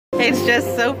It's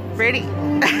just so pretty.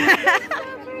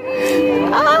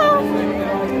 Oh.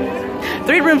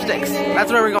 3 broomsticks.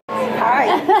 That's where we're going.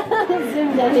 Alright.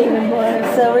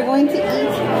 So we're going to eat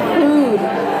food.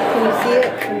 Can you see it?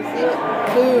 Can you see it?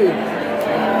 Food.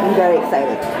 I'm very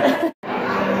excited.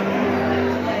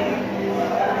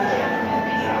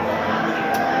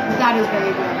 That is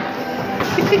very good.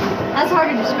 That's hard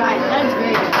to describe. That is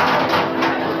very good.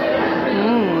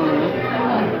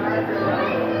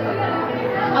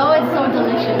 Oh, it's so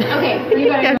delicious. Okay, you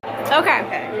gotta. Okay,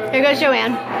 here goes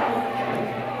Joanne.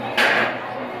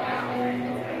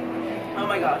 Oh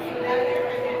my gosh.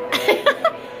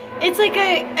 It's like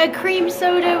a cream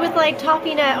soda with like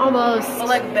toffee nut almost. Well,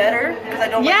 like better because I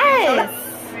don't like cream soda.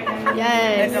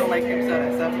 Yes. I don't like cream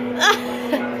soda, so.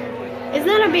 Isn't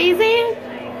that amazing?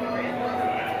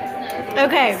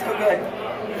 Okay. So good.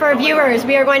 For viewers,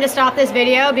 we are going to stop this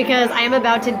video because I am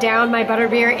about to down my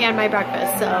butterbeer and my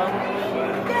breakfast. So,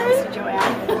 yes,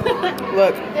 Joanne.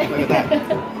 Look at that.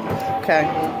 Okay.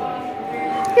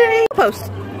 Yay!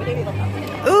 Post.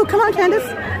 Ooh, come on, Candace.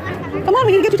 Come on,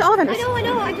 we can get you to Ollivanders. I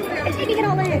know. I'm taking it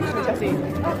all in.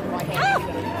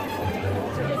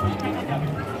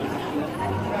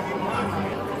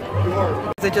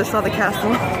 I just saw the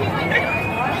castle.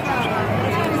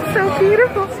 So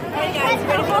beautiful.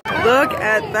 Look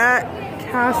at that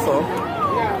castle.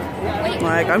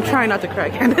 Like, I'm trying not to cry,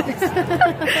 Candace.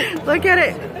 Look at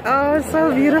it. Oh, it's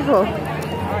so beautiful.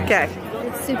 Okay.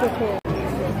 It's super cool.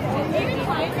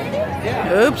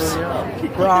 Oops.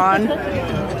 Ron.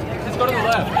 Just go to the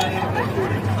left.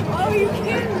 Oh, you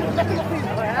kidding?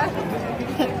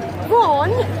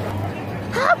 Ron?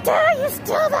 How dare you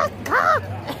steal that car?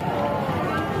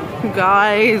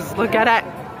 Guys, look at it.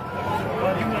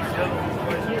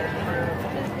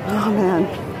 Oh man.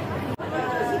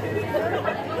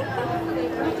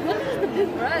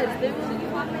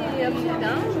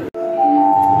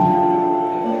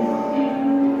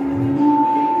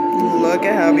 Look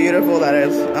at how beautiful that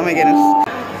is. Oh my goodness.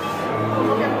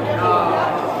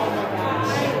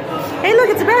 Hey, look,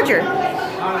 it's a badger.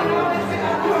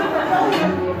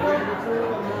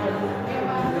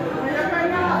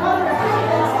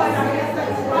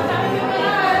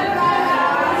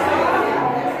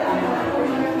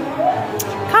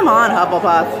 Come on,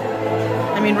 Hufflepuff.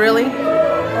 I mean, really?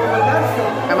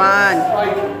 Come on.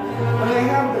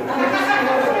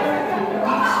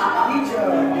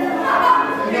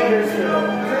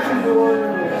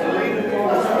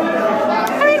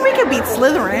 I mean, we could beat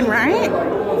Slytherin, right?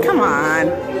 Come on.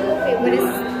 Wait, what is...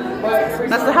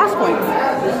 That's the house points.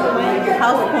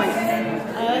 House points.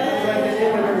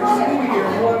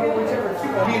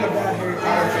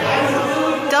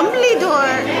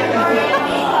 Dumbledore.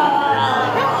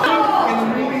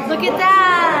 Look at that!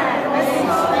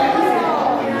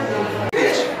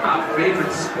 It's our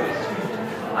favorite sport.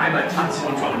 I'm a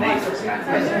Tutson Tornadoes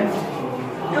fan.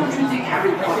 Don't you think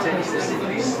Harry Potter is the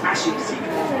simply smashing secret?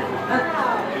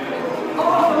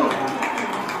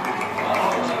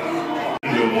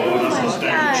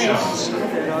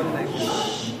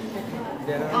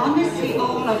 Honestly,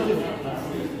 all of you.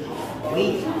 We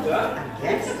are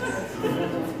guests.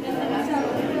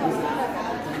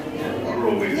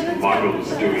 Always muggles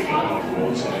doing in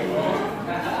Hogwarts anymore.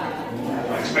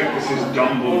 I expect this is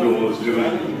Dumbledore's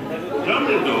doing.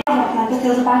 Dumbledore? That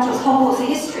feels about your Hogwarts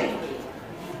history.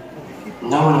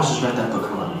 No one else has read that book,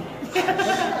 Ron.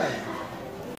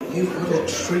 You've got a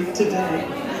treat today.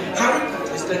 Harry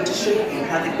Potter is going to show you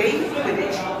how the game of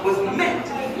Quidditch was meant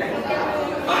to be played.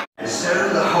 So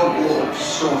the Hogwarts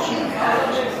sorting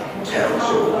hat tells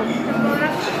all you need to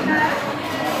know.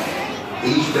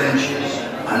 These benches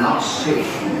are not safe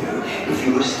for you if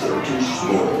you are still too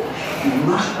small. You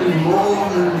must be more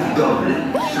than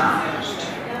goblin-sized.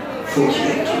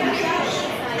 48 inches.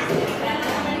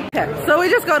 Okay, so we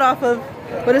just got off of,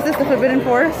 what is this, the Forbidden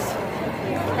Forest?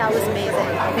 That was amazing.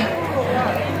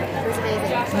 It was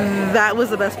amazing. That was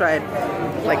the best ride,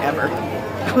 like, ever.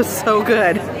 It was so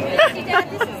good.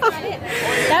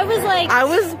 That was like... I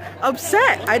was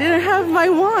upset. I didn't have my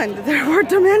wand. There were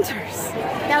Dementors.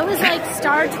 That was like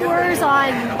Star Tours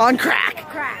on crack.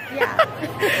 crack,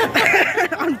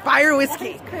 yeah. On fire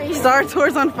whiskey. Crazy. Star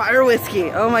Tours on fire whiskey.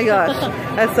 Oh my gosh.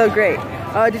 That's so great.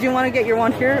 Did you want to get your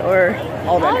wand here or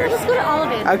Ollivanders? Let's go to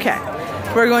Ollivanders. Okay.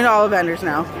 We're going to Ollivanders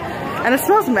now. And it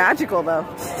smells magical though.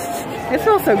 It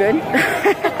smells so good.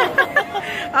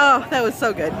 Oh, that was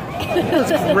so good. It was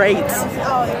great.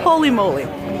 Holy moly.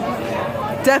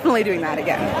 Definitely doing that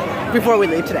again before we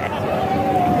leave today.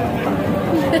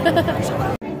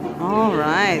 All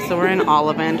right, so we're in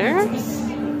Ollivanders.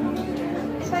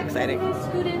 So exciting.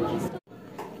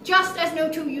 Just as no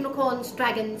two unicorns,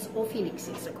 dragons, or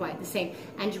phoenixes are quite the same,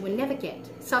 and you will never get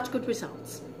such good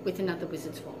results with another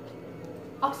wizard's wand.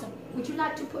 Awesome. Would you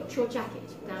like to put your jacket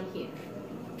down here?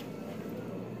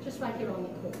 Just right here on the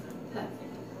corner.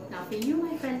 Perfect. Now for you,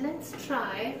 my friend, let's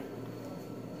try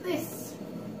this.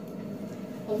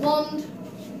 A wand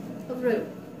of rope.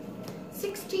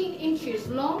 16 inches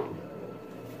long.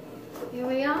 Here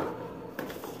we are.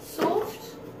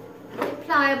 Soft,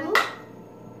 pliable.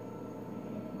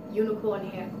 Unicorn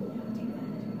hair cord.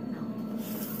 Now,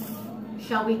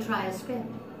 shall we try a spell?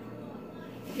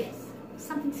 Yes,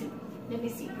 something simple. Let me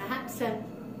see. Perhaps, do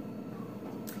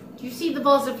you see the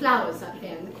vase of flowers up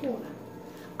there in the corner?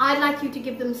 I'd like you to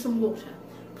give them some water.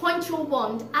 Point your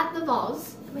wand at the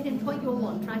vase. Go ahead and point your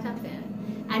wand right up there.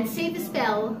 And say the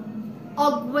spell,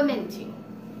 Augmenti.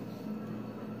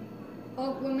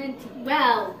 Augmenti.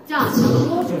 Well done. The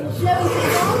water will flow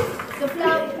from the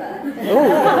flower. Oh.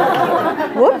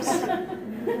 Whoops.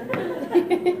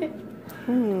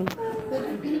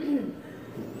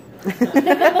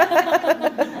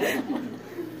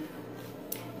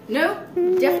 No,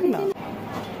 definitely not.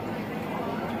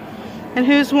 And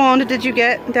whose wand did you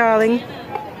get, darling?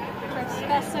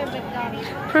 Professor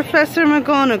McGonagall. Professor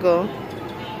McGonagall.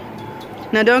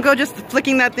 Now don't go just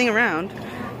flicking that thing around.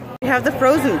 You have the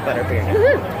frozen butterbeer.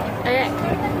 Okay.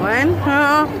 One,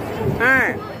 two,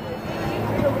 alright.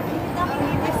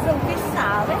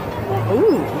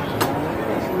 Ooh.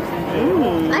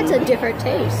 That's a different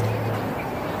taste.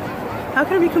 How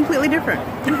can it be completely different?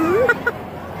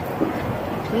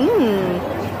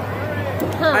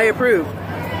 I approve.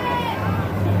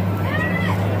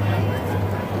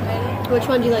 Which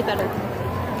one do you like better?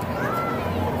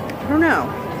 I don't know.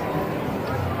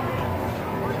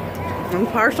 I'm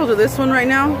partial to this one right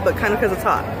now, but kind of because it's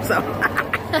hot, so.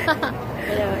 I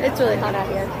know, it's really hot out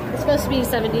here. It's supposed to be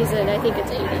 70s and I think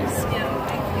it's 80s.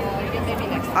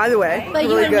 Either way, But really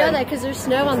you wouldn't good. know that because there's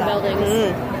snow on the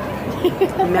buildings.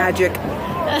 Magic.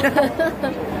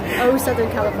 Oh, Southern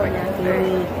California.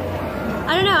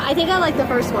 I don't know, I think I like the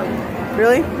first one.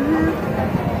 Really?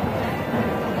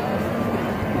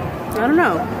 I don't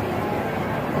know.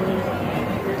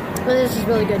 But this is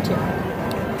really good too.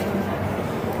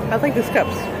 I like these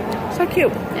cups. So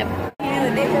cute. Yep.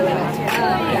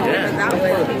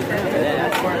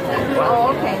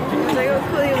 Oh, okay. So it was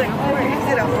cool. He was like, horse.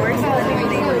 Is it a horse?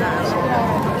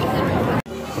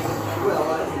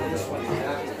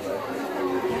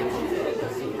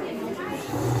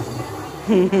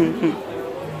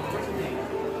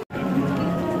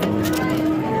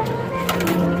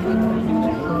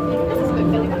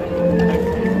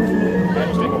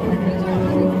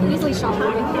 Easily shop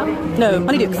with them. No,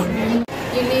 honeydukes.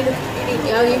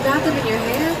 You got them in your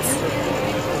hands?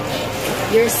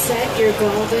 You're set, you're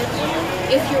golden.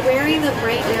 If you're wearing them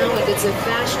right now and it's a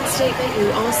fashion statement,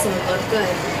 you also look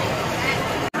good.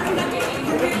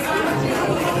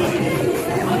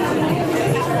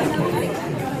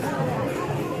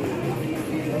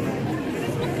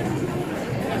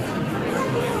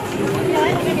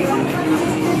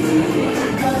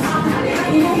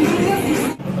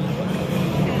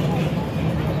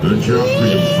 Good job for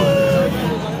your butter.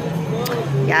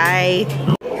 Yay.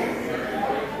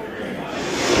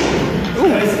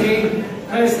 Testing.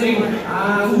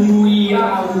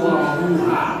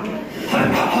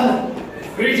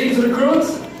 Greetings, recruits.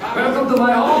 Welcome to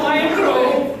my all-time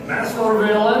crew. Master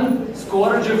Villain,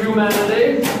 Scourge of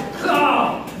Humanity. So,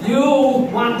 you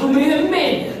want to meet a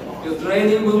minion. Your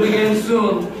training will begin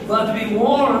soon. But be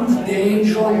warned,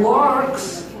 danger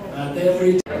lurks at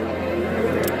every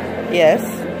time. Yes,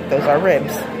 those are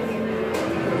ribs.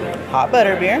 Hot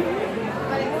butterbeer.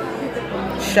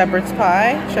 Shepherd's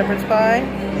pie. Shepherd's pie.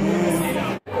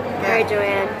 All right,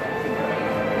 Joanne.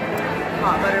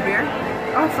 Hot butterbeer.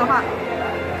 Oh, so hot.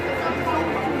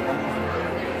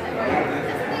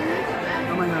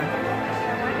 Oh my god.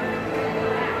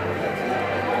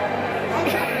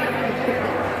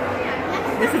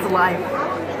 This is life.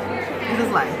 This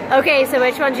is life. Okay, so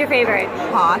which one's your favorite?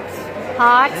 Hot.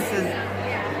 Hot? This is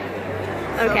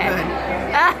so Okay. good.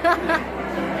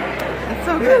 It's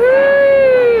so good.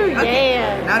 Woo! Okay,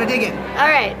 Yeah. now to dig in. All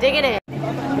right, digging in.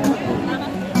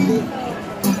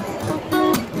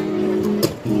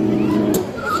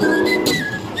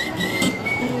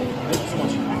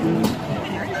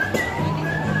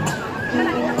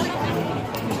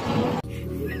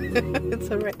 It's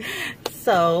alright.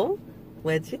 So,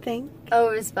 what'd you think? Oh,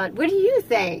 it was fun. What do you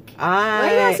think? I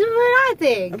Why you asking what I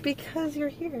think? Because you're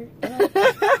here.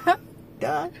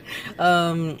 Duh.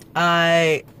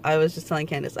 I was just telling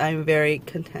Candace, I'm very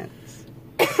content.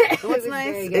 What's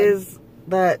nice is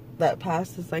that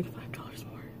past is like $5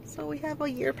 more. So we have a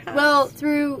year pass. Well,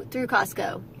 through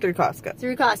Costco. Through Costco.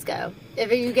 Through Costco. If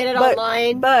you get it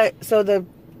online. But so the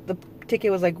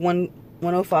ticket was like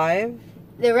 105.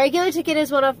 The regular ticket is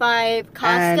 105.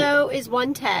 Costco is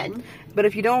 110. But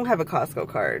if you don't have a Costco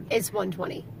card, it's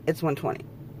 120. It's 120,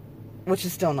 which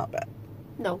is still not bad.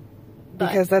 No.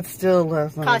 Because that's still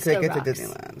less than a ticket rocks. to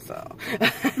Disneyland, so.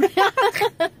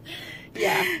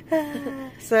 Yeah.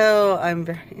 So I'm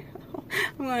going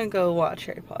to go watch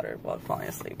Harry Potter while falling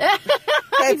asleep.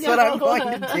 That's what I'm going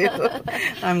to do.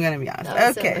 I'm going to be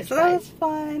honest. Okay, so that was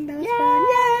fun. That was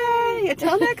fun. Yay!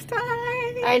 Until next time.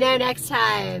 I know, next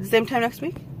time. Same time next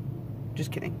week?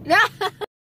 Just kidding.